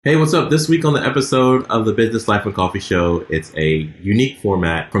Hey, what's up? This week on the episode of the Business Life and Coffee Show, it's a unique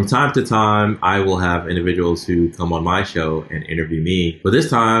format. From time to time, I will have individuals who come on my show and interview me. But this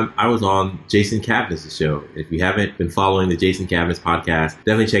time, I was on Jason Cavness' show. If you haven't been following the Jason Cavness podcast,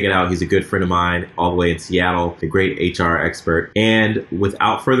 definitely check it out. He's a good friend of mine all the way in Seattle, a great HR expert. And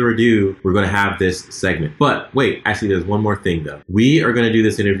without further ado, we're going to have this segment. But wait, actually, there's one more thing though. We are going to do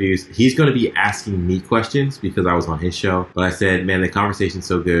this interview. He's going to be asking me questions because I was on his show. But I said, man, the conversation's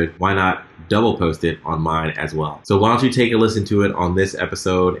so good. Why not double post it on mine as well? So why don't you take a listen to it on this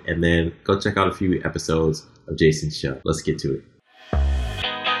episode and then go check out a few episodes of Jason's show. Let's get to it.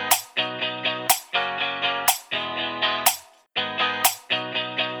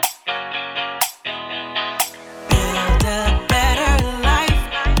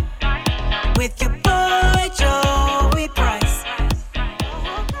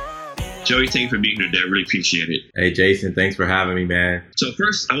 Joey, thank you for being here today. I really appreciate it. Hey, Jason, thanks for having me, man. So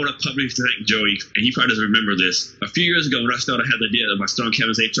first, I want to publicly thank Joey, and he probably doesn't remember this. A few years ago, when I had the idea of my starting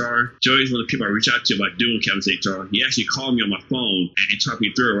Cavness HR, Joey's one of the people I reach out to about doing Cavness HR. He actually called me on my phone and talked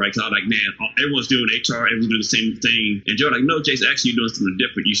me through it, right? Because I was like, man, everyone's doing HR, everyone's doing the same thing. And Joey's like, no, Jason, actually you're doing something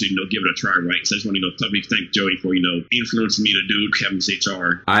different. You should, give it a try, right? So I just want to publicly thank Joey for, influencing me to do Cavness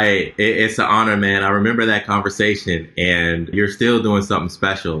HR. It's an honor, man. I remember that conversation, and you're still doing something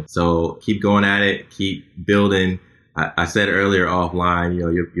special. So keep going at it. Keep building. I said earlier offline,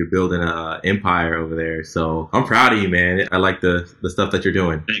 you're building an empire over there. So I'm proud of you, man. I like the stuff that you're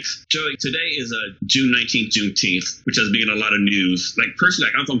doing. Thanks. Joey, today is June 19th, Juneteenth, which has been a lot of news. Like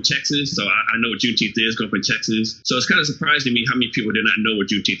personally, I'm from Texas, so I know what Juneteenth is, going from Texas. So it's kind of surprising to me how many people did not know what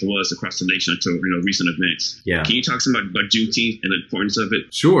Juneteenth was across the nation until, recent events. Yeah. Can you talk some about Juneteenth and the importance of it?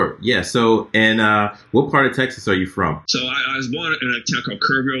 Sure. Yeah. So, and what part of Texas are you from? So I was born in a town called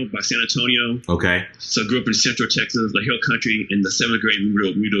Kerrville by San Antonio. Okay. So I grew up in Central Texas, the Hill Country. In the 7th grade, we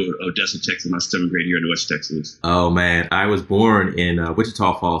moved to Odessa, Texas. My 7th grade here in West Texas. Oh man, I was born in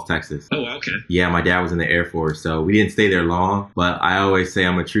Wichita Falls, Texas. Oh, okay. Yeah, my dad was in the Air Force, so we didn't stay there long. But I always say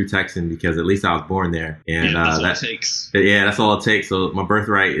I'm a true Texan because at least I was born there, and that's all it takes. Yeah, that's all it takes. So my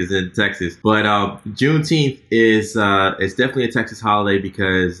birthright is in Texas. But Juneteenth is it's definitely a Texas holiday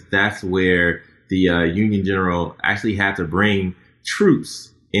because that's where the Union General actually had to bring troops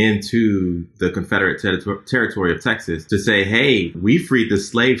into the Confederate territory of Texas to say, hey, we freed the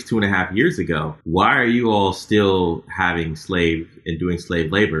slaves 2.5 years ago. Why are you all still having slaves and doing slave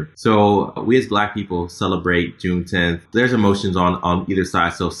labor? So we as Black people celebrate June 10th. There's emotions on either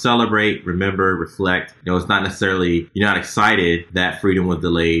side. So celebrate, remember, reflect. It's not necessarily, you're not excited that freedom was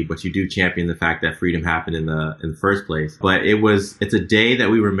delayed, but you do champion the fact that freedom happened in the first place. But it's a day that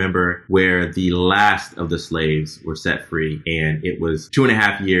we remember where the last of the slaves were set free. And it was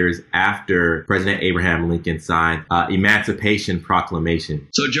 2.5 years after President Abraham Lincoln signed Emancipation Proclamation.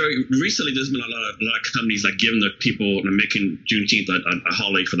 So, Joey, recently there's been a lot of companies like giving the people and making Juneteenth a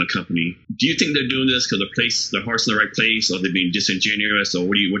holiday for the company. Do you think they're doing this because their heart's in the right place, or they're being disingenuous, or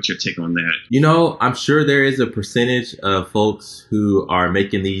what's your take on that? I'm sure there is a percentage of folks who are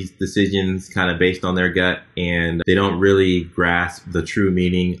making these decisions kind of based on their gut, and they don't really grasp the true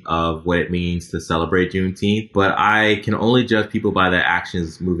meaning of what it means to celebrate Juneteenth. But I can only judge people by their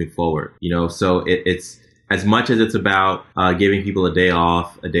actions moving forward. So it's as much as it's about giving people a day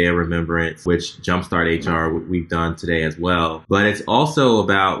off, a day of remembrance, which Jumpstart HR we've done today as well. But it's also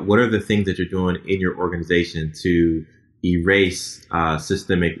about what are the things that you're doing in your organization to erase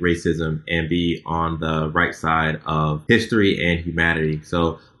systemic racism and be on the right side of history and humanity.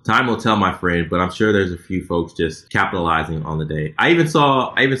 So time will tell, my friend, but I'm sure there's a few folks just capitalizing on the day. I even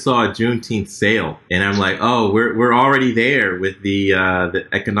saw a Juneteenth sale, and I'm like, oh, we're already there with the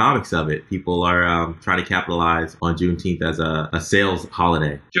economics of it. People are trying to capitalize on Juneteenth as a sales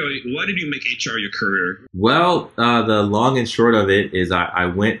holiday. Joey, why did you make HR your career? Well, the long and short of it is I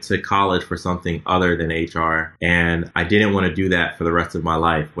went to college for something other than HR, and I didn't want to do that for the rest of my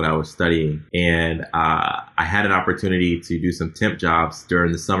life when I was studying. And I had an opportunity to do some temp jobs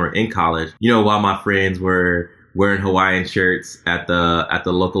during the summer in college, while my friends were wearing Hawaiian shirts at the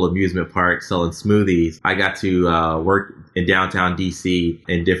local amusement park selling smoothies. I got to work in downtown DC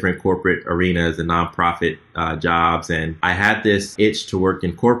in different corporate arenas and nonprofit jobs. And I had this itch to work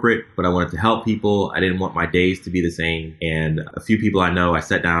in corporate, but I wanted to help people. I didn't want my days to be the same. And a few people I know, I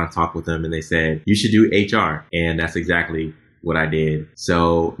sat down and talked with them, and they said, you should do HR. And that's exactly what I did.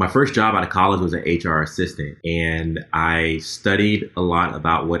 So my first job out of college was an HR assistant, and I studied a lot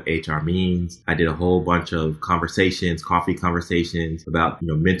about what HR means. I did a whole bunch of coffee conversations about,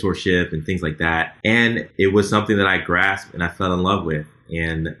 mentorship and things like that. And it was something that I grasped and I fell in love with.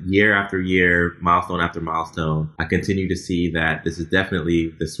 And year after year, milestone after milestone, I continue to see that this is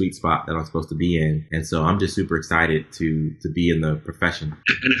definitely the sweet spot that I'm supposed to be in. And so I'm just super excited to be in the profession.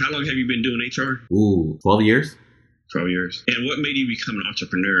 And how long have you been doing HR? 12 years. 12 years. And what made you become an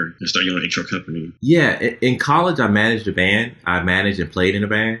entrepreneur and start your own HR company? Yeah, in college, I managed a band. I managed and played in a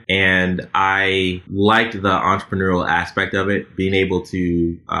band. And I liked the entrepreneurial aspect of it, being able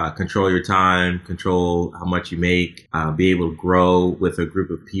to control your time, control how much you make, be able to grow with a group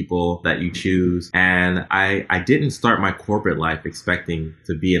of people that you choose. And I didn't start my corporate life expecting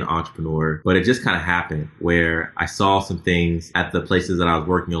to be an entrepreneur, but it just kind of happened where I saw some things at the places that I was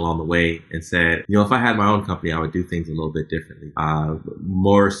working along the way and said, if I had my own company, I would do things a little bit differently.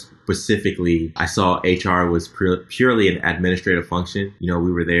 More specifically, I saw HR was purely an administrative function. We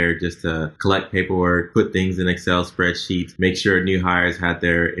were there just to collect paperwork, put things in Excel spreadsheets, make sure new hires had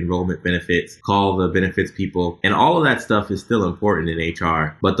their enrollment benefits, call the benefits people. And all of that stuff is still important in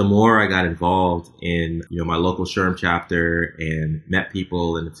HR. But the more I got involved in, my local SHRM chapter and met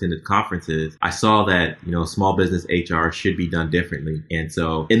people and attended conferences, I saw that, small business HR should be done differently. And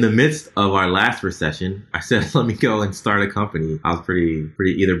so in the midst of our last recession, I said, let me go and start a company. I was pretty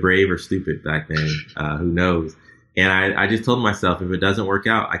either brave or stupid back then. Who knows? And I just told myself, if it doesn't work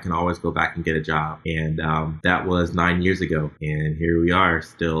out, I can always go back and get a job. And that was 9 years ago. And here we are,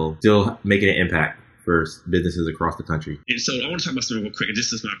 still making an impact for businesses across the country. And so I want to talk about something real quick.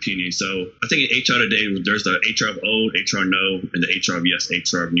 This is my opinion. So I think in HR today, there's the HR of old, HR no, and the HR of yes,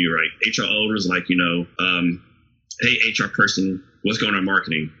 HR of new, right? HR old is like, hey, HR person, what's going on in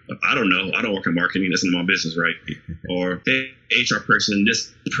marketing? I don't know. I don't work in marketing. That's not my business, right? Or, hey, HR person, this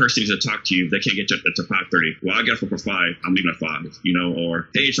person needs to talk to you. They can't get you to 5:30. Well, I got up for 5. I'm leaving at 5,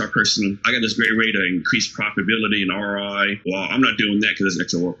 Or, hey, HR person, I got this great way to increase profitability and ROI. Well, I'm not doing that because it's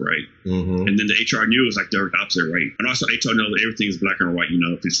extra work, right? Mm-hmm. And then the HR new is like the opposite, right? And also HR know that everything is black and white,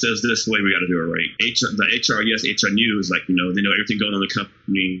 If it says this way, we got to do it right. The HR yes, HR new is like, they know everything going on in the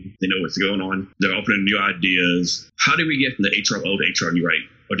company. They know what's going on. They're opening new ideas. How do we get from the HR old to HR new, right?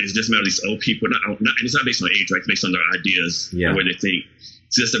 Or does this matter these old people? And it's not based on age, right? It's based on their ideas, the way they think.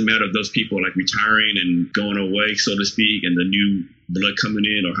 It's just a matter of those people like retiring and going away, so to speak, and the new blood coming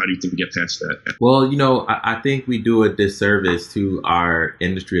in, or how do you think we get past that? Well, I think we do a disservice to our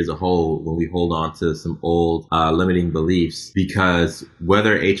industry as a whole when we hold on to some old limiting beliefs, because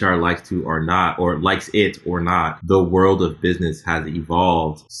whether HR likes to or not, or likes it or not, the world of business has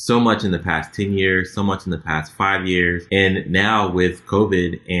evolved so much in the past 10 years, so much in the past 5 years. And now with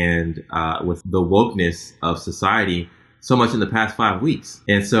COVID and with the wokeness of society, so much in the past 5 weeks.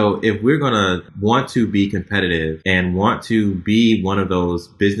 And so if we're going to want to be competitive and want to be one of those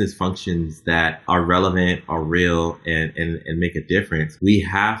business functions that are relevant, are real, and make a difference, we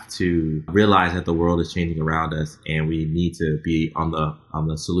have to realize that the world is changing around us and we need to be on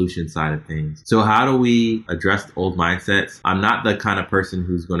the solution side of things. So how do we address old mindsets? I'm not the kind of person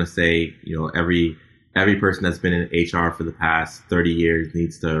who's going to say, every person that's been in HR for the past 30 years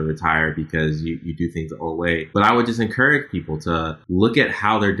needs to retire because you do things the old way. But I would just encourage people to look at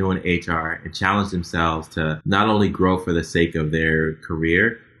how they're doing HR and challenge themselves to not only grow for the sake of their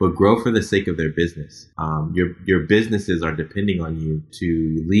career, but grow for the sake of their business. Your businesses are depending on you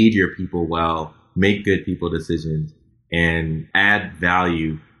to lead your people well, make good people decisions, and add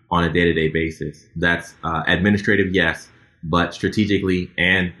value on a day-to-day basis. That's administrative, yes, but strategically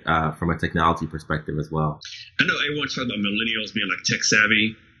and from a technology perspective as well. I know everyone talks about millennials being like tech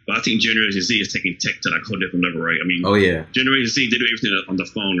savvy, but I think Generation Z is taking tech to like a whole different level, right? I mean, Generation Z, they do everything on the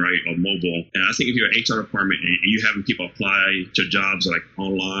phone, right, or mobile. And I think if you're an HR department and you having people apply to jobs like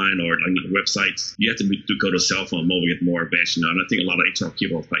online or like websites, you have to go to cell phone, mobile, get more advanced. And I think a lot of HR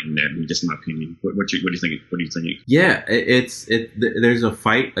people are fighting that. I mean, just my opinion. What do you think? What do you think? Yeah, there's a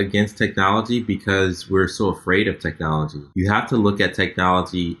fight against technology because we're so afraid of technology. You have to look at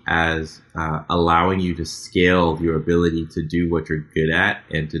technology as allowing you to scale your ability to do what you're good at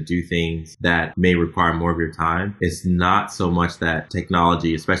and to do things that may require more of your time. It's not so much that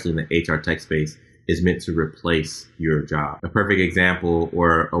technology, especially in the HR tech space, is meant to replace your job. A perfect example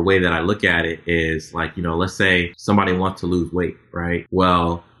or a way that I look at it is like, let's say somebody wants to lose weight, right?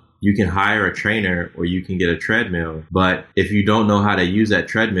 Well, you can hire a trainer or you can get a treadmill. But if you don't know how to use that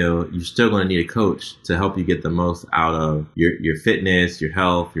treadmill, you're still going to need a coach to help you get the most out of your fitness, your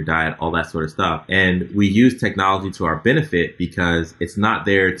health, your diet, all that sort of stuff. And we use technology to our benefit because it's not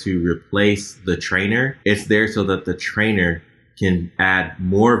there to replace the trainer. It's there so that the trainer can add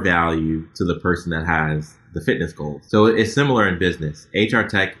more value to the person that has the fitness goals. So it's similar in business. HR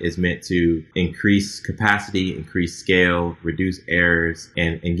tech is meant to increase capacity, increase scale, reduce errors,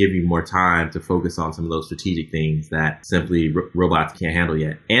 and give you more time to focus on some of those strategic things that simply robots can't handle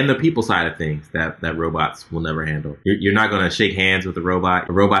yet. And the people side of things that robots will never handle. You're not going to shake hands with a robot.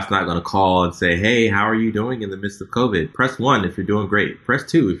 A robot's not going to call and say, hey, how are you doing in the midst of COVID? Press 1 if you're doing great. Press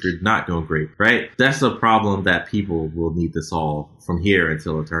 2 if you're not doing great, right? That's a problem that people will need to solve from here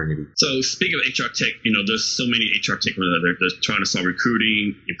until eternity. So speaking of HR tech, there's so many HR tech that they're trying to solve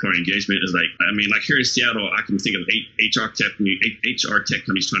recruiting, employee engagement. Is like here in Seattle, I can think of HR tech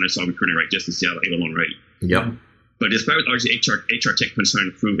companies trying to solve recruiting, right? Just in Seattle alone, right? Yep. But despite largely HR tech companies trying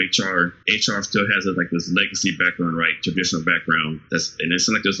to improve HR still has this legacy background, right? Traditional background. And it's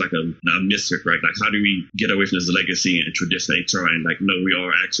like there's like a misfit, right? Like, how do we get away from this legacy and traditional HR? And no, we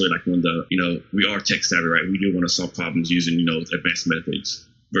are actually like one of the, we are tech savvy, right? We do want to solve problems using, advanced methods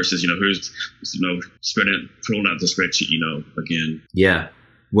versus, here's, pulling out the spreadsheet, again. Yeah.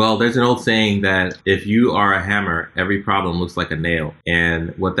 Well, there's an old saying that if you are a hammer, every problem looks like a nail.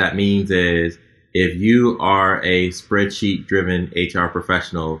 And what that means is, if you are a spreadsheet-driven HR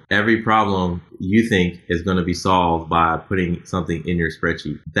professional, every problem you think is going to be solved by putting something in your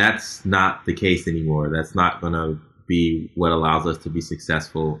spreadsheet. That's not the case anymore. That's not going to be what allows us to be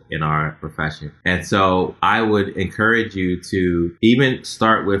successful in our profession. And so I would encourage you to even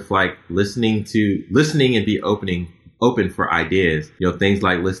start with listening and be open for ideas. Things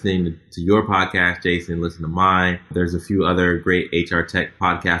like listening to your podcast, Jason, listen to mine. There's a few other great HR tech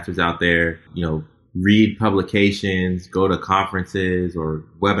podcasters out there. Read publications, go to conferences or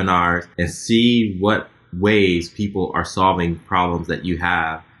webinars and see what ways people are solving problems that you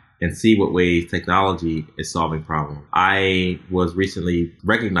have and see what ways technology is solving problems. I was recently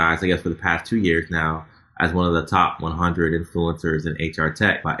recognized, I guess for the past 2 years now, as one of the top 100 influencers in HR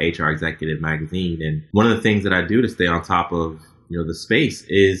tech by HR Executive Magazine. And one of the things that I do to stay on top of, the space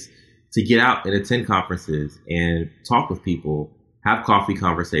is to get out and attend conferences and talk with people, have coffee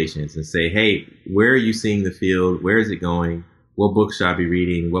conversations and say, hey, where are you seeing the field? Where is it going? What books should I be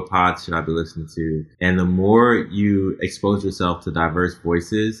reading? What pods should I be listening to? And the more you expose yourself to diverse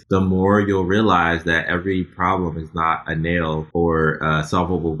voices, the more you'll realize that every problem is not a nail or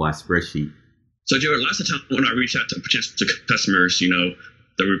solvable by spreadsheet. So, Joe, lots of times when I reach out to potential customers,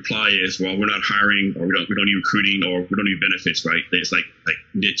 the reply is, well, we're not hiring, or we don't need recruiting, or we don't need benefits, right? It's like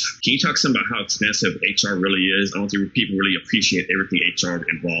niche. Can you talk some about how expensive HR really is? I don't think people really appreciate everything HR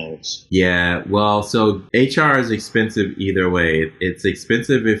involves. Yeah, well, so HR is expensive either way. It's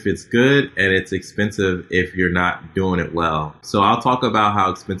expensive if it's good, and it's expensive if you're not doing it well. So I'll talk about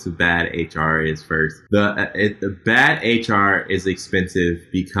how expensive bad HR is first. The bad HR is expensive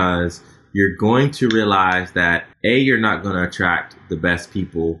because you're going to realize that you're not going to attract the best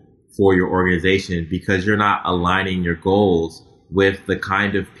people for your organization because you're not aligning your goals with the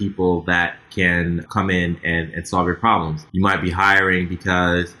kind of people that can come in and solve your problems. You might be hiring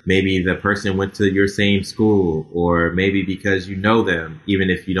because maybe the person went to your same school, or maybe because you know them, even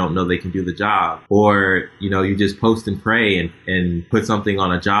if you don't know they can do the job. Or, you just post and pray and put something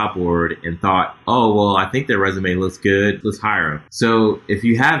on a job board and thought, oh, well, I think their resume looks good. Let's hire them. So if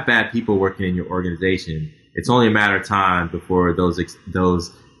you have bad people working in your organization, it's only a matter of time before those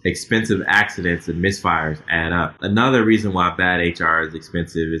expensive accidents and misfires add up. Another reason why bad HR is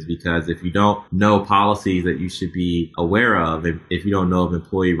expensive is because if you don't know policies that you should be aware of, if you don't know of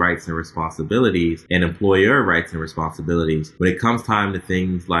employee rights and responsibilities and employer rights and responsibilities, when it comes time to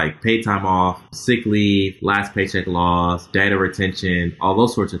things like paid time off, sick leave, last paycheck laws, data retention, all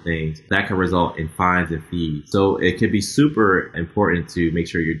those sorts of things, that can result in fines and fees. So it can be super important to make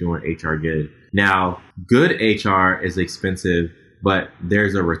sure you're doing HR good. Now, good HR is expensive, but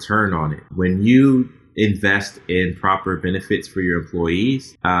there's a return on it. When you invest in proper benefits for your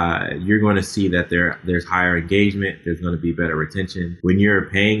employees, you're going to see that there's higher engagement. There's going to be better retention. When you're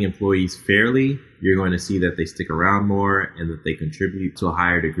paying employees fairly, you're going to see that they stick around more and that they contribute to a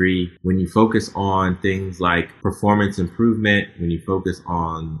higher degree. When you focus on things like performance improvement, when you focus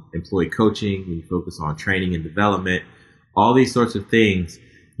on employee coaching, when you focus on training and development, all these sorts of things,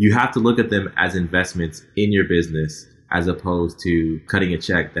 you have to look at them as investments in your business, as opposed to cutting a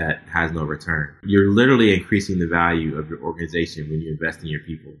check that has no return. You're literally increasing the value of your organization when you invest in your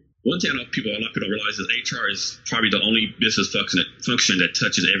people. One thing a lot of people don't realize is HR is probably the only business function that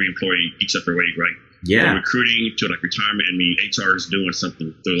touches every employee each separate way, right? Yeah. From recruiting to retirement, HR is doing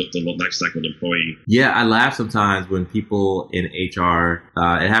something through the life cycle of the employee. Yeah, I laugh sometimes when people in HR,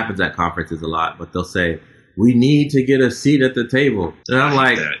 it happens at conferences a lot, but they'll say, we need to get a seat at the table. And I'm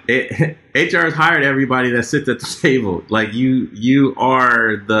like, HR has hired everybody that sits at the table. Like you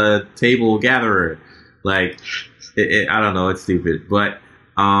are the table gatherer. Like, I don't know, it's stupid, but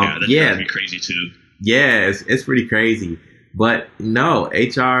That drives me crazy too. Yeah, it's pretty crazy. But no,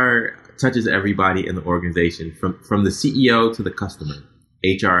 HR touches everybody in the organization, from the CEO to the customer.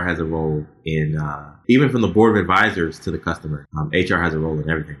 HR has a role in, even from the board of advisors to the customer. HR has a role in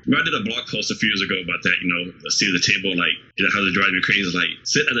everything. I did a blog post a few years ago about that, the seat at the table, like, how it drives me crazy. Like,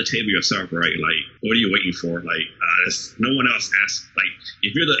 sit at the table yourself, right? Like, what are you waiting for? Like, no one else asks. Like,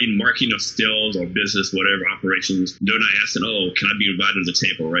 if you're in marketing or sales or business, whatever, operations, they're not asking, oh, can I be invited to the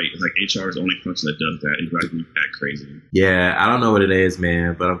table, right? It's like HR is the only function that does that. It drives me that crazy. Yeah, I don't know what it is,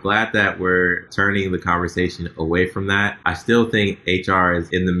 man, but I'm glad that we're turning the conversation away from that. I still think HR is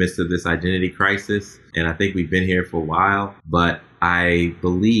in the midst of this identity crisis, and I think we've been here for a while, but I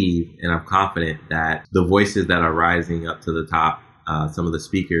believe and I'm confident that the voices that are rising up to the top, some of the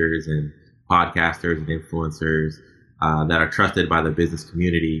speakers and podcasters and influencers that are trusted by the business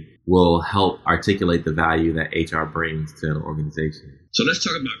community, will help articulate the value that HR brings to an organization. So let's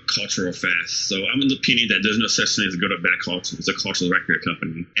talk about culture real fast. So I'm of the opinion that there's no such thing as a good or bad culture. It's a cultural record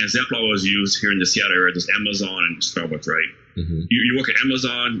company. An example I always use here in the Seattle area is Amazon and Starbucks, right? Mm-hmm. You work at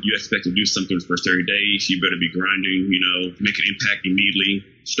Amazon, you expect to do something for the first 30 days. You better be grinding, make an impact immediately.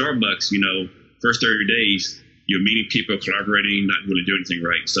 Starbucks, first 30 days, you're meeting people, collaborating, not really doing anything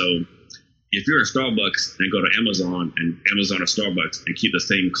right. So if you're at Starbucks and go to Amazon or Starbucks and keep the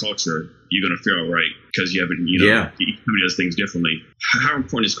same culture, you're going to feel all right because you haven't, each company does things differently. How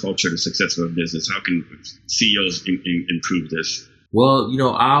important is culture to the success of a business? How can CEOs improve this? Well,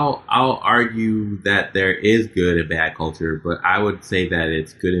 I'll argue that there is good and bad culture, but I would say that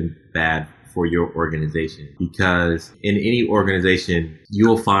it's good and bad for your organization, because in any organization,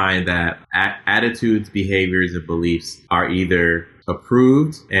 you'll find that attitudes, behaviors, and beliefs are either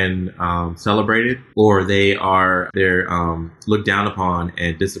approved and celebrated, or they're looked down upon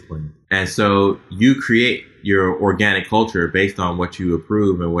and disciplined. And so you create your organic culture based on what you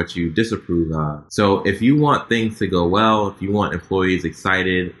approve and what you disapprove of. So if you want things to go well, if you want employees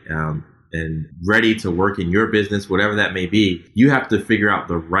excited and ready to work in your business, whatever that may be, you have to figure out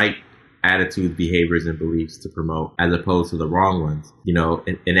the right attitudes, behaviors, and beliefs to promote, as opposed to the wrong ones.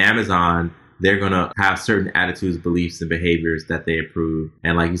 In Amazon, they're going to have certain attitudes, beliefs, and behaviors that they approve.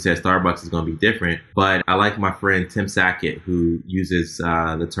 And like you said, Starbucks is going to be different. But I like my friend Tim Sackett, who uses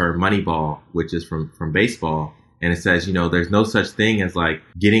the term Moneyball, which is from baseball. And it says, there's no such thing as like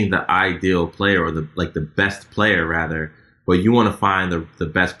getting the ideal player, or the best player rather. But you want to find the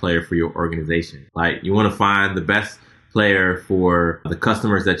best player for your organization. Like, you want to find the best player for the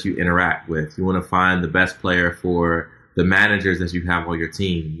customers that you interact with. You want to find the best player for the managers that you have on your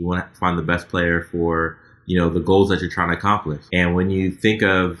team. You want to find the best player for, the goals that you're trying to accomplish. And when you think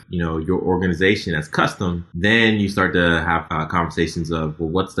of, your organization as custom, then you start to have conversations of, well,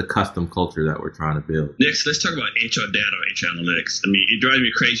 what's the custom culture that we're trying to build? Next, let's talk about HR data, HR analytics. I mean, it drives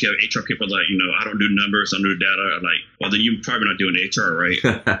me crazy. You have HR people like, I don't do numbers, I don't do data. Like, well, then you're probably not doing HR,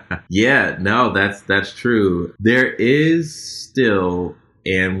 right? Yeah, no, that's true. There is still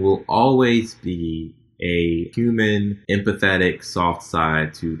and will always be a human, empathetic, soft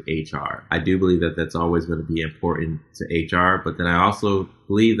side to HR. I do believe that that's always going to be important to HR, but then I also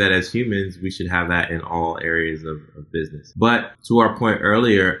believe that as humans, we should have that in all areas of business. But to our point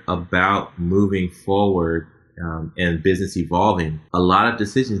earlier about moving forward and business evolving, a lot of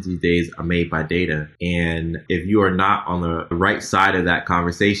decisions these days are made by data. And if you are not on the right side of that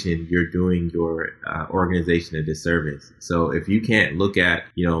conversation, you're doing your organization a disservice. So if you can't look at,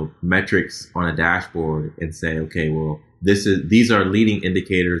 metrics on a dashboard and say, okay, well, these are leading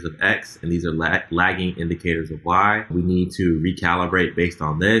indicators of X and these are lagging indicators of Y. We need to recalibrate based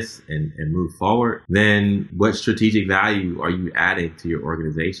on this and move forward. Then what strategic value are you adding to your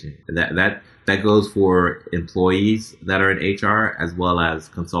organization? That goes for employees that are in HR as well as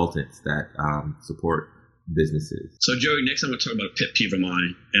consultants that support businesses. So Joey, next time we'll talk about a pet peeve of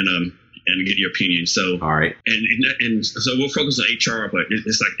mine and get your opinion. So, all right. And so we'll focus on HR, but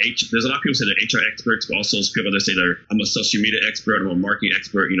it's like there's a lot of people say they're HR experts, but also people that say I'm a social media expert, I'm a marketing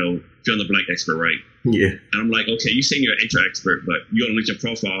expert, fill in the blank expert, right? Yeah. And I'm like, okay, you saying you're an HR expert, but you on LinkedIn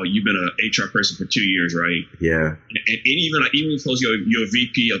profile, you've been an HR person for 2 years, right? Yeah. And even suppose you're a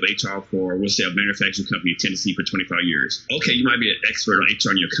VP of HR for, we'll say, a manufacturing company in Tennessee for 25 years. Okay, you might be an expert on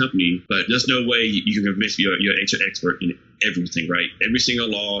HR in your company, but there's no way you can convince me you're an HR expert in everything, right? Every single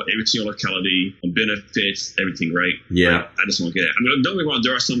law, every single locality, on benefits, everything, right? Yeah. I just won't get it. I mean, don't get me wrong,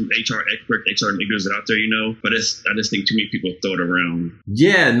 there are some HR experts, HR leaders out there, but I just think too many people throw it around.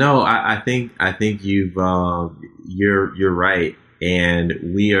 Yeah, no, I think you're right.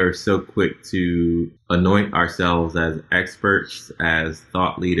 And we are so quick to anoint ourselves as experts, as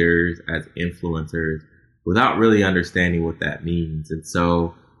thought leaders, as influencers. without really understanding what that means. And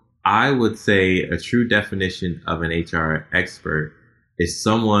so I would say a true definition of an HR expert is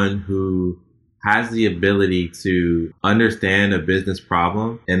someone who has the ability to understand a business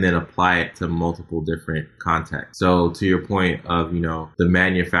problem and then apply it to multiple different contexts. So to your point of, the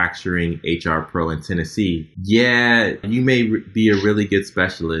manufacturing HR pro in Tennessee, yeah, you may be a really good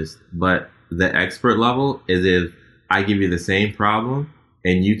specialist, but the expert level is if I give you the same problem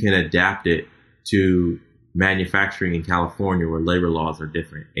and you can adapt it to manufacturing in California where labor laws are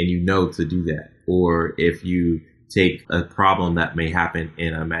different and to do that. Or if you take a problem that may happen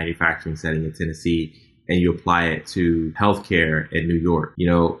in a manufacturing setting in Tennessee and you apply it to healthcare in New York.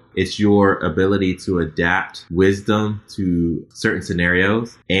 It's your ability to adapt wisdom to certain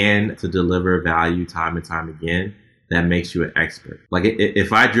scenarios and to deliver value time and time again that makes you an expert. Like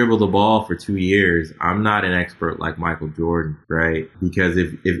if I dribble the ball for 2 years, I'm not an expert like Michael Jordan, right? Because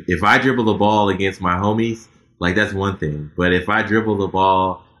if I dribble the ball against my homies, like that's one thing. But if I dribble the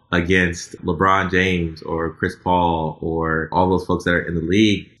ball against LeBron James or Chris Paul or all those folks that are in the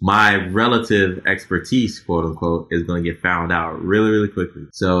league, my relative expertise, quote unquote, is going to get found out really, really quickly.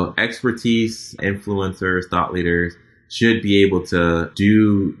 So expertise, influencers, thought leaders should be able to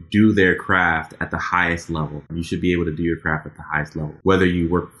do their craft at the highest level. You should be able to do your craft at the highest level, whether you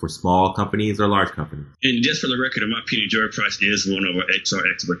work for small companies or large companies. And just for the record, in my opinion, Joey Price is one of our HR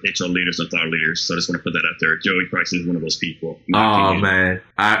experts, HR leaders and thought leaders. So I just want to put that out there. Joey Price is one of those people. Oh man,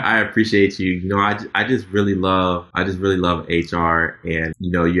 I appreciate you. I just really love HR. And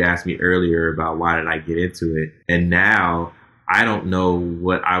you asked me earlier about why did I get into it, and now I don't know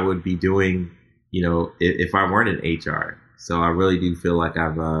what I would be doing if I weren't in HR. So I really do feel like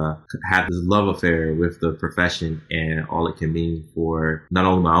I've had this love affair with the profession and all it can mean for not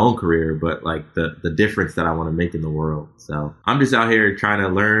only my own career, but like the difference that I want to make in the world. So I'm just out here trying to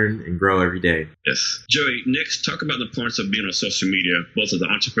learn and grow every day. Yes. Joey, next, talk about the importance of being on social media, both as an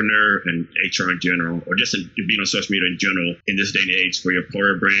entrepreneur and HR in general, or just being on social media in general in this day and age for your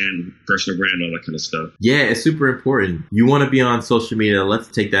employer brand, personal brand, all that kind of stuff. Yeah, it's super important. You want to be on social media. Let's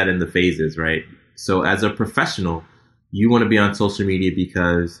take that in the phases, right? So as a professional, you want to be on social media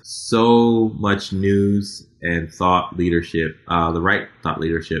because so much news and thought leadership, the right thought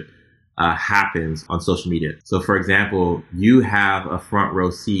leadership, happens on social media. So for example, you have a front row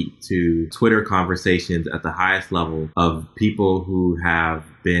seat to Twitter conversations at the highest level of people who have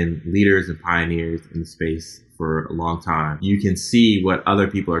been leaders and pioneers in the space for a long time. You can see what other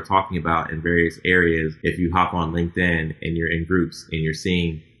people are talking about in various areas if you hop on LinkedIn and you're in groups and you're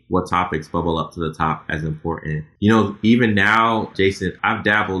seeing what topics bubble up to the top as important. Even now, Jason,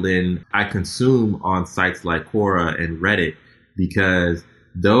 I consume on sites like Quora and Reddit because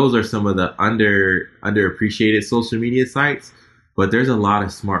those are some of the underappreciated social media sites, but there's a lot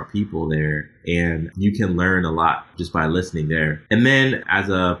of smart people there and you can learn a lot just by listening there. And then as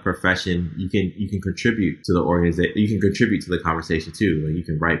a profession, you can contribute to the organization. You can contribute to the conversation too. You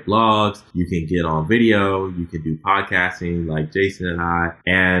can write blogs, you can get on video, you can do podcasting like Jason and I,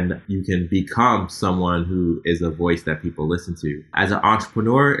 and you can become someone who is a voice that people listen to. As an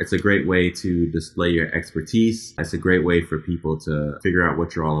entrepreneur, it's a great way to display your expertise. It's a great way for people to figure out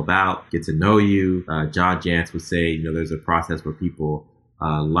what you're all about, get to know you. John Jantz would say, there's a process where people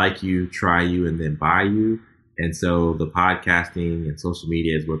like you, try you, and then buy you. And so the podcasting and social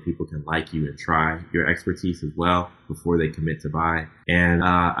media is where people can like you and try your expertise as well before they commit to buy. And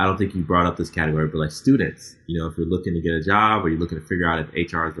I don't think you brought up this category, but like students, if you're looking to get a job or you're looking to figure out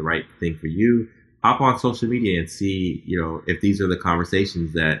if HR is the right thing for you, hop on social media and see, if these are the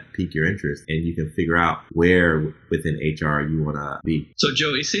conversations that pique your interest, and you can figure out where within HR you want to be. So,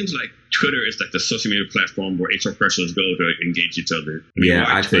 Joe, it seems like Twitter is like the social media platform where HR professionals go to engage each other.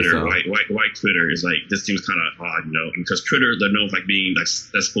 I'd say so. Why Twitter is like, this seems kind of odd, because Twitter, they're known for like being like,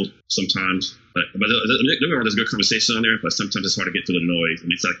 that's supposed sometimes, but there's good conversation on there, but sometimes it's hard to get through the noise. And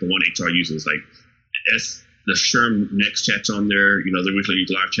it's like the one HR uses, like, the Sherm Next chats on there, the weekly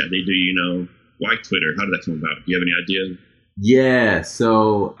live chat they do, Why Twitter? How did that come about? Do you have any idea? Yeah,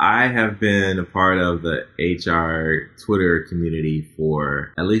 so I have been a part of the HR Twitter community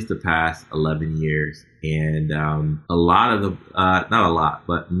for at least the past 11 years. And a lot of not a lot,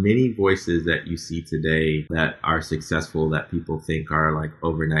 but many voices that you see today that are successful, that people think are like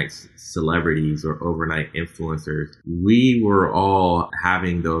overnight celebrities or overnight influencers, we were all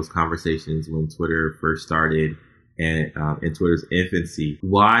having those conversations when Twitter first started. And in Twitter's infancy.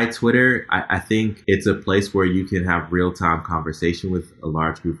 Why Twitter? I think it's a place where you can have real-time conversation with a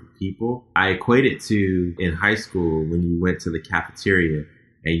large group of people. I equate it to in high school when you went to the cafeteria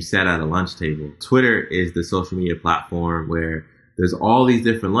and you sat at a lunch table. Twitter is the social media platform where there's all these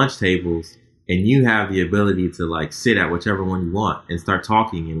different lunch tables and you have the ability to like sit at whichever one you want and start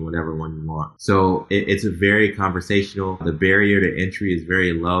talking in whatever one you want. So it's a very conversational. The barrier to entry is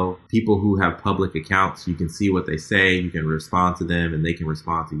very low. People who have public accounts, you can see what they say, you can respond to them, and they can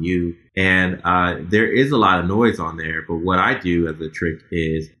respond to you. And there is a lot of noise on there, but what I do as a trick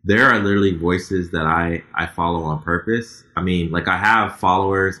is there are literally voices that I follow on purpose. I mean, like I have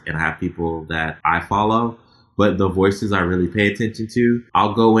followers and I have people that I follow, but the voices I really pay attention to,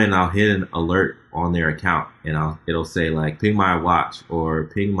 I'll go in, I'll hit an alert on their account and it'll say like ping my watch or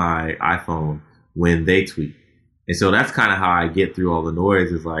ping my iPhone when they tweet. And so that's kind of how I get through all the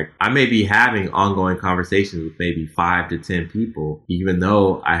noise, is like I may be having ongoing conversations with maybe 5 to 10 people, even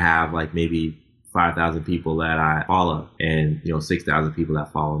though I have like maybe 5,000 people that I follow and, 6,000 people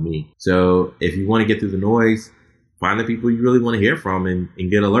that follow me. So if you want to get through the noise, find the people you really want to hear from and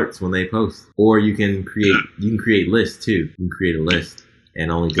get alerts when they post. Or you can create lists too. You can create a list and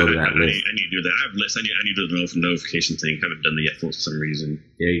only go to that list. I need to do that. I have lists. I need to do the notification thing. I haven't done that yet for some reason.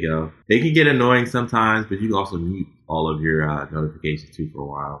 There you go. They can get annoying sometimes, but you can also mute all of your notifications too for a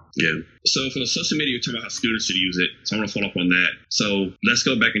while. Yeah. So for the social media, you're talking about how students should use it. So I want to follow up on that. So let's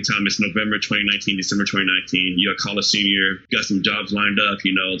go back in time. It's November 2019, December 2019. You're a college senior. You got some jobs lined up.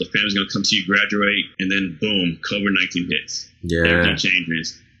 The family's going to come see you graduate. And then boom, COVID-19 hits. Yeah. Everything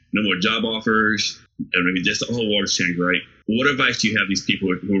changes. No more job offers. I mean, just the whole world's changed, right? What advice do you have these people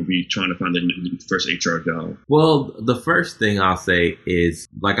who will be trying to find their first HR job? Well, the first thing I'll say is,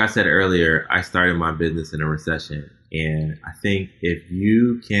 like I said earlier, I started my business in a recession. And I think if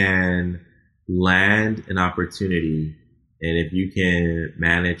you can land an opportunity and if you can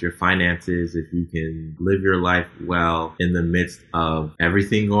manage your finances, if you can live your life well in the midst of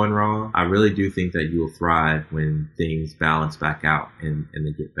everything going wrong, I really do think that you will thrive when things balance back out and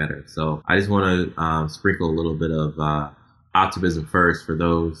they get better. So I just want to sprinkle a little bit of optimism first for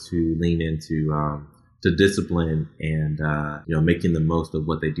those who lean into to discipline and making the most of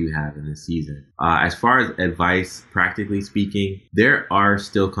what they do have in this season. As far as advice, practically speaking, there are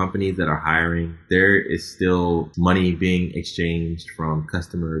still companies that are hiring. There is still money being exchanged from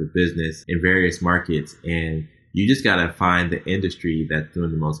customer to business in various markets, and you just got to find the industry that's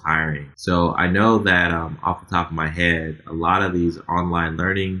doing the most hiring. So I know that off the top of my head, a lot of these online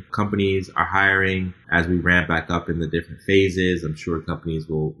learning companies are hiring as we ramp back up in the different phases. I'm sure companies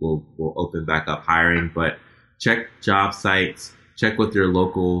will open back up hiring, but check job sites, check with your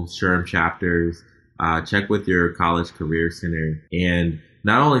local SHRM chapters, check with your college career center, and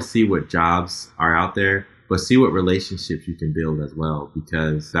not only see what jobs are out there, but see what relationships you can build as well.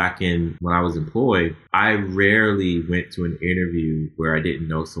 Because back in when I was employed, I rarely went to an interview where I didn't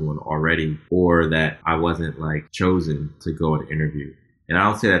know someone already or that I wasn't like chosen to go and interview. And I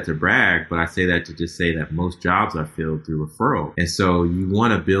don't say that to brag, but I say that to just say that most jobs are filled through referral. And so you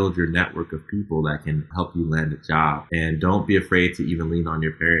want to build your network of people that can help you land a job. And don't be afraid to even lean on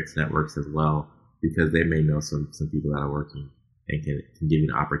your parents' networks as well, because they may know some people that are working and can give you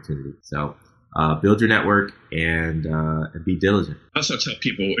an opportunity. So build your network and be diligent. I also tell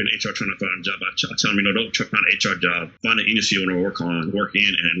people in HR trying to find a job, I tell them, don't try to find an HR job. Find an industry you want to work in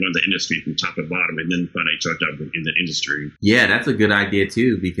and learn the industry from top to bottom, and then find an HR job in the industry. Yeah, that's a good idea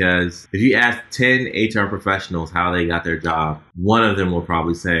too, because if you ask 10 HR professionals how they got their job, one of them will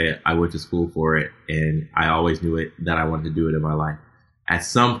probably say, I went to school for it and I always knew it, that I wanted to do it in my life. At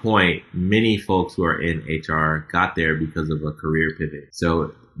some point, many folks who are in HR got there because of a career pivot.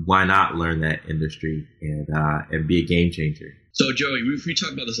 So why not learn that industry and be a game changer? So Joey, we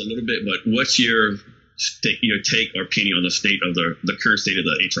talked about this a little bit, but what's your take or opinion on the state of the current state of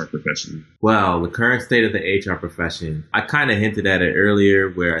the HR profession? Well, the current state of the HR profession, I kind of hinted at it earlier,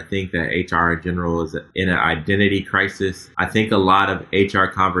 where I think that HR in general is in an identity crisis. I think a lot of HR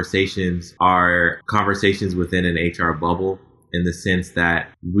conversations are conversations within an HR bubble, in the sense that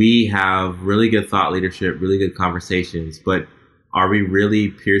we have really good thought leadership, really good conversations, but are we really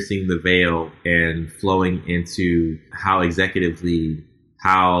piercing the veil and flowing into how executives lead,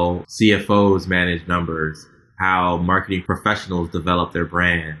 how CFOs manage numbers, how marketing professionals develop their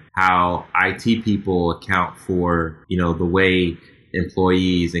brand, how IT people account for, the way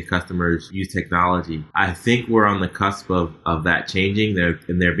employees and customers use technology? I think we're on the cusp of that changing,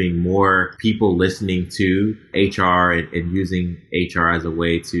 and there being more people listening to HR and using HR as a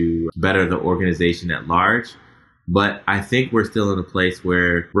way to better the organization at large. But I think we're still in a place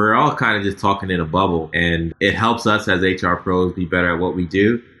where we're all kind of just talking in a bubble, and it helps us as HR pros be better at what we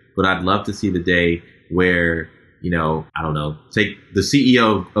do. But I'd love to see the day where, I don't know, take the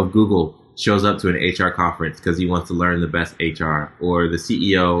CEO of Google shows up to an HR conference because he wants to learn the best HR, or the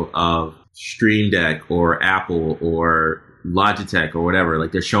CEO of Stream Deck or Apple or Logitech or whatever.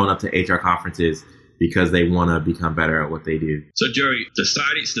 Like they're showing up to HR conferences because they want to become better at what they do. So Joey, the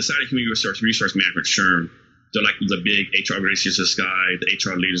Society of Human Resource Management, SHRM, they're like the big HR organizations, the Sky, the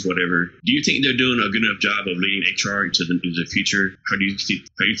HR leaders, whatever. Do you think they're doing a good enough job of leading HR into the future? How do you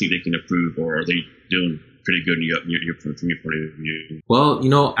think they can improve, or are they doing pretty good from your point of view?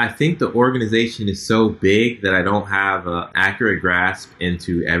 Well, I think the organization is so big that I don't have an accurate grasp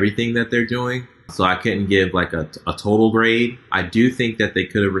into everything that they're doing. So I couldn't give like a total grade. I do think that they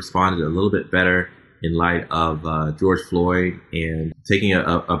could have responded a little bit better in light of George Floyd and taking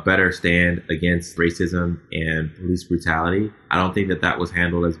a better stand against racism and police brutality. I don't think that was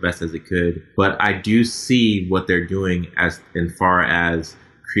handled as best as it could. But I do see what they're doing as far as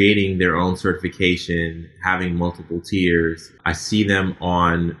creating their own certification, having multiple tiers. I see them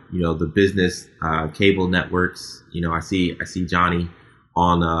on, the business cable networks. I see Johnny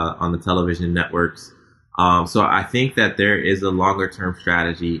on the television networks. So I think that there is a longer term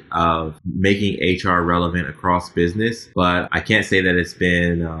strategy of making HR relevant across business, but I can't say that it's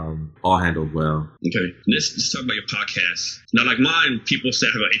been all handled well. Okay. Let's talk about your podcast. Now, like mine, people say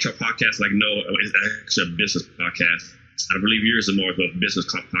I have an HR podcast. Like, no, it's actually a business podcast. I believe yours is more of a business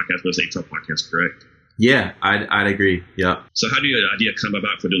podcast, but it's an HR podcast, correct? Yeah, I'd agree. Yeah. So how do your idea come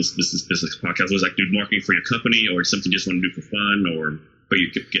about for this business podcast? Was it like do marketing for your company, or something you just want to do for fun, or put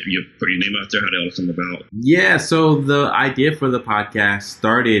your name out there? How did it all come about? Yeah, so the idea for the podcast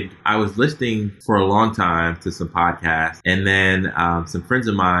started, I was listening for a long time to some podcasts, and then some friends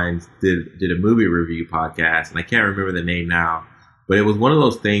of mine did a movie review podcast, and I can't remember the name now, but it was one of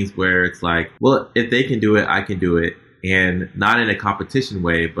those things where it's like, well, if they can do it, I can do it. And not in a competition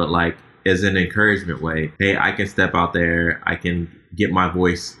way, but like as an encouragement way. Hey, I can step out there. I can get my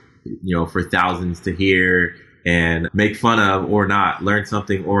voice, for thousands to hear and make fun of or not, learn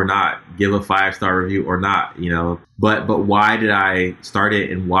something or not, give a 5-star review or not, But why did I start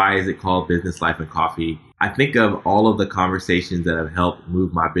it, and why is it called Business Life and Coffee? I think of all of the conversations that have helped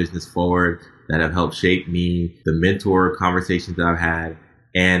move my business forward, that have helped shape me, the mentor conversations that I've had.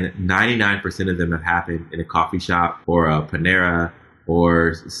 And 99% of them have happened in a coffee shop or a Panera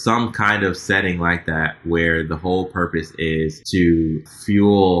or some kind of setting like that, where the whole purpose is to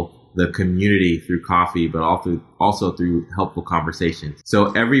fuel the community through coffee, but also through helpful conversations.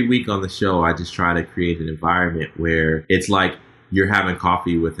 So every week on the show, I just try to create an environment where it's like you're having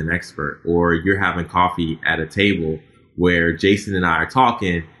coffee with an expert, or you're having coffee at a table where Jason and I are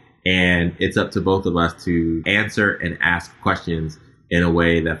talking, and it's up to both of us to answer and ask questions in a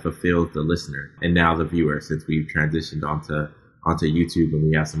way that fulfills the listener and now the viewer, since we've transitioned onto YouTube and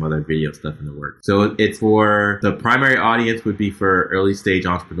we have some other video stuff in the works. So it's for the primary audience would be for early stage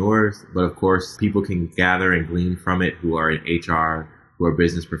entrepreneurs, but of course people can gather and glean from it who are in HR, who are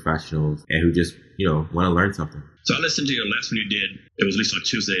business professionals, and who just, want to learn something. So I listened to your last one you did. It was released on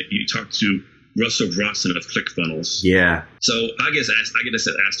Tuesday. You talked to Russell Brunson of ClickFunnels. Yeah. So I get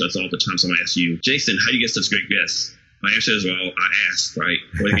asked us all the time. So I'm going to ask you, Jason, how do you get such great guests? My answer is, well, I asked, right?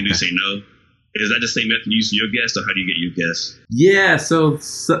 What do you do? Say no? Is that the same method you use for your guests, or how do you get your guests? Yeah, so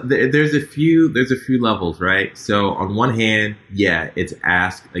there's a few levels, right? So on one hand, it's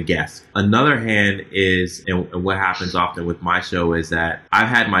ask a guest. Another hand is, and what happens often with my show is that I've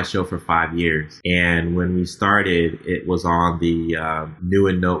had my show for 5 years, and when we started, it was on the new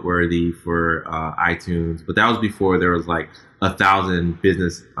and noteworthy for iTunes, but that was before there was like 1,000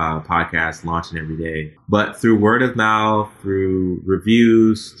 business podcasts launching every day. But through word of mouth, through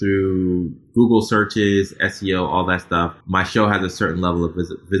reviews, through Google searches, SEO, all that stuff, my show has a certain level of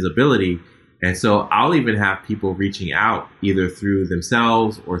visibility. And so I'll even have people reaching out either through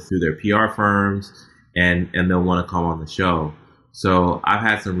themselves or through their PR firms, and they'll want to come on the show. So I've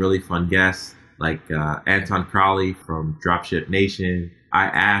had some really fun guests like Anton Crowley from Dropship Nation. I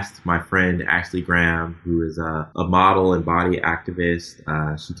asked my friend Ashley Graham, who is a model and body activist.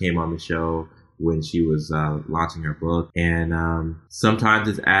 She came on the show when she was launching her book. And sometimes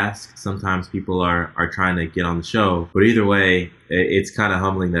it's asked, sometimes people are trying to get on the show. But either way, it's kind of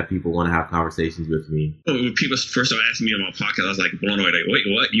humbling that people want to have conversations with me. When people first started asking me on my podcast, I was like blown away. Like, wait,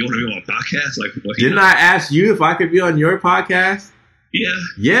 what? You want to be on my podcast? Like, what? Didn't I ask you if I could be on your podcast?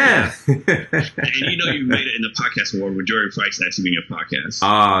 Yeah. And you made it in the podcast world with Joey Price actually being your podcast.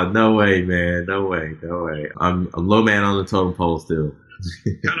 Oh, no way, man. No way. I'm a low man on the totem pole still.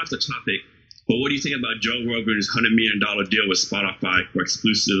 Kind of off the topic, But what do you think about Joe Rogan's $100 million deal with Spotify for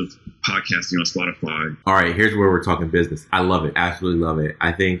exclusive podcasting on Spotify? All right, here's where we're talking business. I love it. Absolutely love it.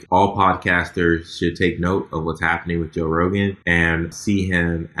 I think all podcasters should take note of what's happening with Joe Rogan and see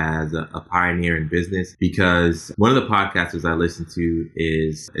him as a pioneer in business, because one of the podcasters I listen to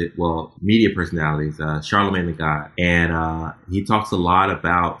is, media personalities, Charlamagne the God. And he talks a lot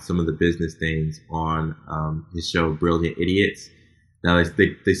about some of the business things on his show, Brilliant Idiots. Now,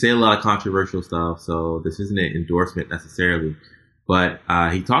 they say a lot of controversial stuff, so this isn't an endorsement necessarily. But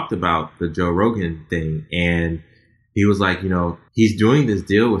he talked about the Joe Rogan thing, and he was like, he's doing this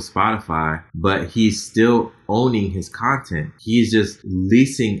deal with Spotify, but he's still owning his content. He's just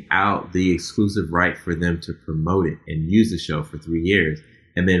leasing out the exclusive right for them to promote it and use the show for 3 years.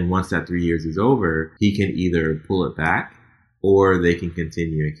 And then once that 3 years is over, he can either pull it back or they can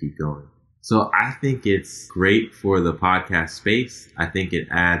continue and keep going. So I think it's great for the podcast space. I think it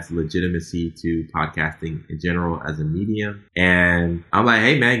adds legitimacy to podcasting in general as a medium. And I'm like,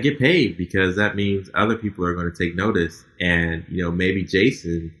 hey man, get paid, because that means other people are going to take notice. And, maybe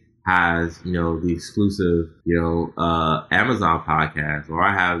Jason has, the exclusive, Amazon podcast, or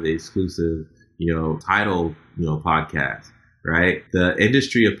I have the exclusive, Tidal, podcast. Right? The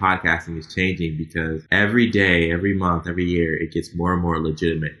industry of podcasting is changing because every day, every month, every year, it gets more and more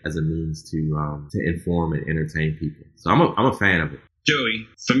legitimate as a means to inform and entertain people. So I'm a fan of it. Joey,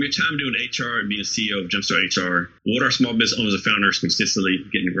 from your time doing HR and being CEO of Jumpstart HR, what are small business owners and founders consistently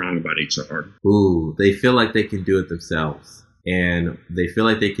getting wrong about HR? Ooh, they feel like they can do it themselves. And they feel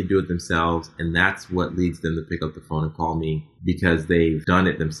like they can do it themselves. And that's what leads them to pick up the phone and call me, because they've done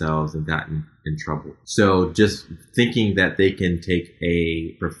it themselves and gotten in trouble. So just thinking that they can take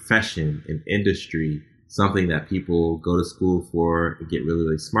a profession, an industry, something that people go to school for and get really,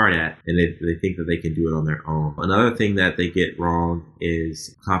 really smart at, and they think that they can do it on their own. Another thing that they get wrong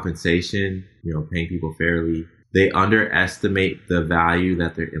is compensation, paying people fairly. They underestimate the value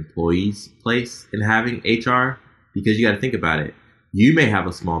that their employees place in having HR. Because you got to think about it. You may have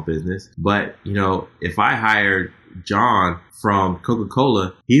a small business, but, if I hired John from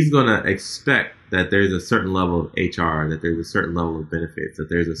Coca-Cola, he's going to expect that there's a certain level of HR, that there's a certain level of benefits, that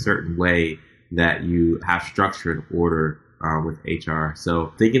there's a certain way that you have structure and order with HR.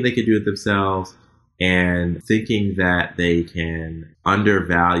 So thinking they could do it themselves and thinking that they can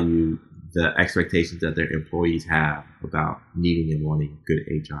undervalue the expectations that their employees have about needing and wanting good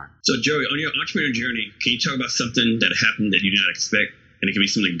HR. So Joey, on your entrepreneur journey, can you talk about something that happened that you did not expect? And it can be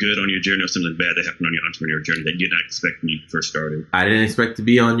something good on your journey or something bad that happened on your entrepreneur journey that you did not expect when you first started. I didn't expect to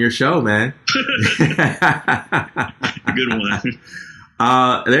be on your show, man. Good one.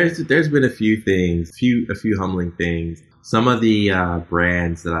 There's been a few things, a few humbling things. Some of the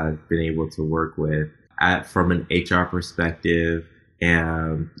brands that I've been able to work with from an HR perspective.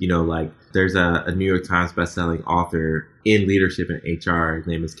 And, there's a New York Times bestselling author in leadership and HR. His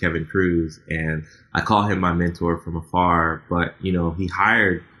name is Kevin Cruz. And I call him my mentor from afar. But, he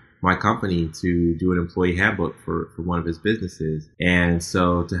hired my company to do an employee handbook for one of his businesses. And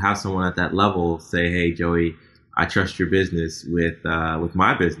so to have someone at that level say, hey, Joey, I trust your business with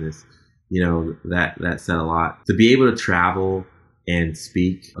my business, that said a lot. To be able to travel and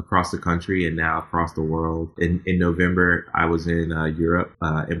speak across the country and now across the world. In November, I was in Europe,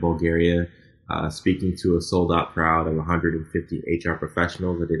 in Bulgaria, speaking to a sold out crowd of 150 HR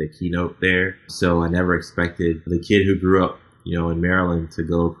professionals. I did a keynote there. So I never expected the kid who grew up, in Maryland to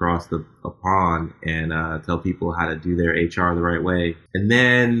go across a pond and tell people how to do their HR the right way. And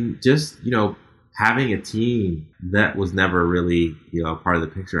then just, having a team that was never really, part of the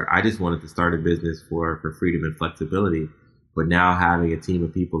picture. I just wanted to start a business for freedom and flexibility. But now having a team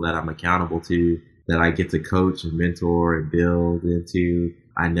of people that I'm accountable to, that I get to coach and mentor and build into,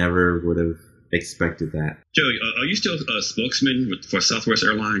 I never would have expected that. Joey, are you still a spokesman for Southwest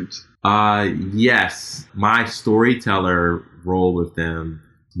Airlines? Yes. My storyteller role with them,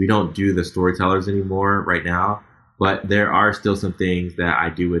 we don't do the storytellers anymore right now. But there are still some things that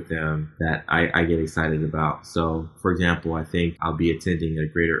I do with them that I get excited about. So, for example, I think I'll be attending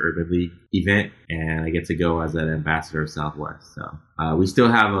a Greater Urban League event, and I get to go as an ambassador of Southwest. So we still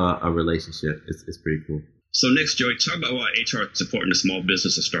have a relationship. It's pretty cool. So next, Joey, talk about why HR is important to small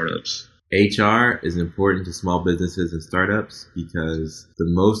business and startups. HR is important to small businesses and startups because the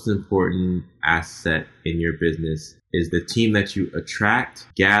most important asset in your business is the team that you attract,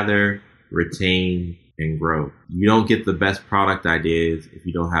 gather, retain, and grow. You don't get the best product ideas if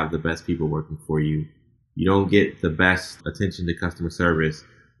you don't have the best people working for you. You don't get the best attention to customer service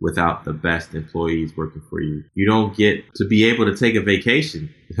without the best employees working for you. You don't get to be able to take a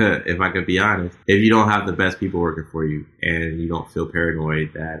vacation, if I can be honest, if you don't have the best people working for you and you don't feel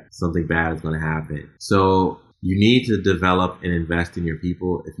paranoid that something bad is going to happen. So you need to develop and invest in your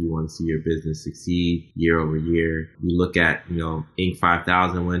people if you want to see your business succeed year over year. We look at, Inc.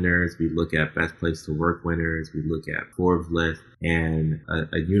 5000 winners. We look at Best Place to Work winners. We look at Forbes list, and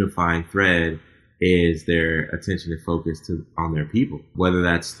a unifying thread is their attention and focus on their people, whether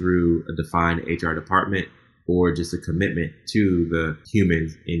that's through a defined HR department or just a commitment to the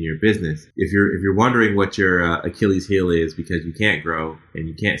humans in your business. If you're wondering what your Achilles heel is because you can't grow and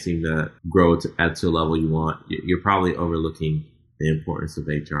you can't seem to grow to a level you want, you're probably overlooking the importance of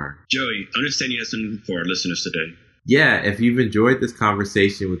HR. Joey, I understand you have something for our listeners today. Yeah, if you've enjoyed this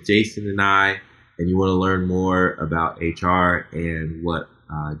conversation with Jason and I, and you want to learn more about HR and what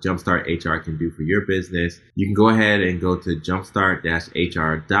Jumpstart HR can do for your business, you can go ahead and go to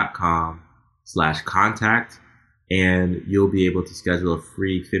jumpstart-hr.com/contact, and you'll be able to schedule a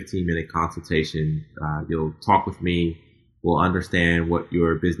free 15-minute consultation. You'll talk with me. We'll understand what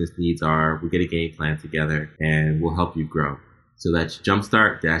your business needs are. We'll get a game plan together, and we'll help you grow. So that's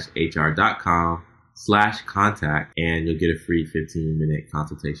jumpstart-hr.com/contact, and you'll get a free 15-minute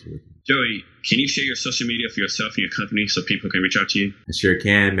consultation with me. Joey, can you share your social media for yourself and your company so people can reach out to you? I sure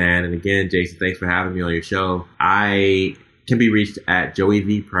can, man. And again, Jason, thanks for having me on your show. I can be reached at Joey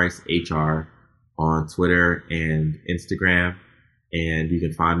V. Price HR on Twitter and Instagram. And you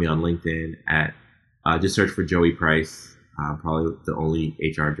can find me on LinkedIn at, just search for Joey Price. Probably the only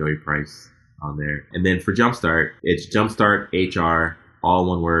HR Joey Price on there. And then for Jumpstart, it's Jumpstart HR, all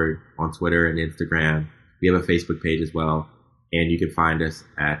one word, on Twitter and Instagram. We have a Facebook page as well. And you can find us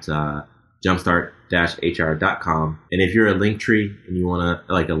at jumpstart-hr.com. And if you're a Linktree and you want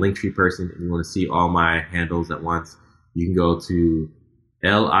to, like a Linktree person, and you want to see all my handles at once, you can go to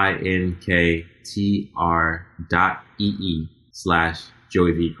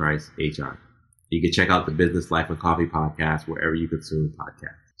linktr.ee/Joey V. Price HR. You can check out the Business Life and Coffee podcast wherever you consume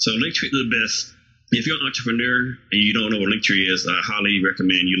podcasts. So Linktree is the best. If you're an entrepreneur and you don't know what Linktree is, I highly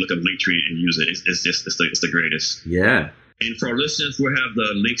recommend you look up Linktree and use it. It's the greatest. Yeah. And for our listeners, we'll have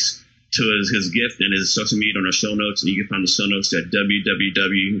the links to his gift and his social media on our show notes. And you can find the show notes at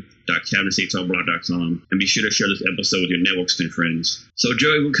www.cabinetshrblog.com. And be sure to share this episode with your networks and friends. So,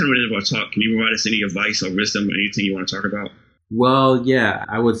 Joey, we're coming into our talk. Can you provide us any advice or wisdom or anything you want to talk about? Well, yeah,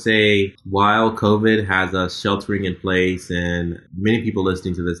 I would say while COVID has us sheltering in place, and many people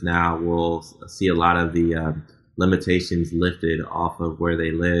listening to this now will see a lot of the limitations lifted off of where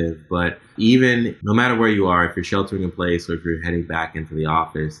they live. But even no matter where you are, if you're sheltering in place or if you're heading back into the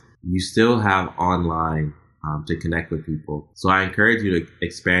office, you still have online to connect with people. So I encourage you to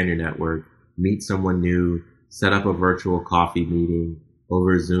expand your network, meet someone new, set up a virtual coffee meeting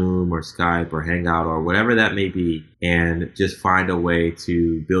over Zoom or Skype or Hangout or whatever that may be, and just find a way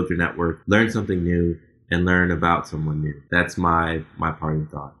to build your network, learn something new, and learn about someone new. That's my parting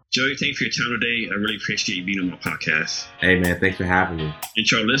thought. Joey, thanks for your time today. I really appreciate you being on my podcast. Hey, man, thanks for having me. And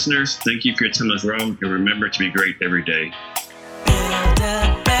to our listeners, thank you for your time as well. And remember to be great every day.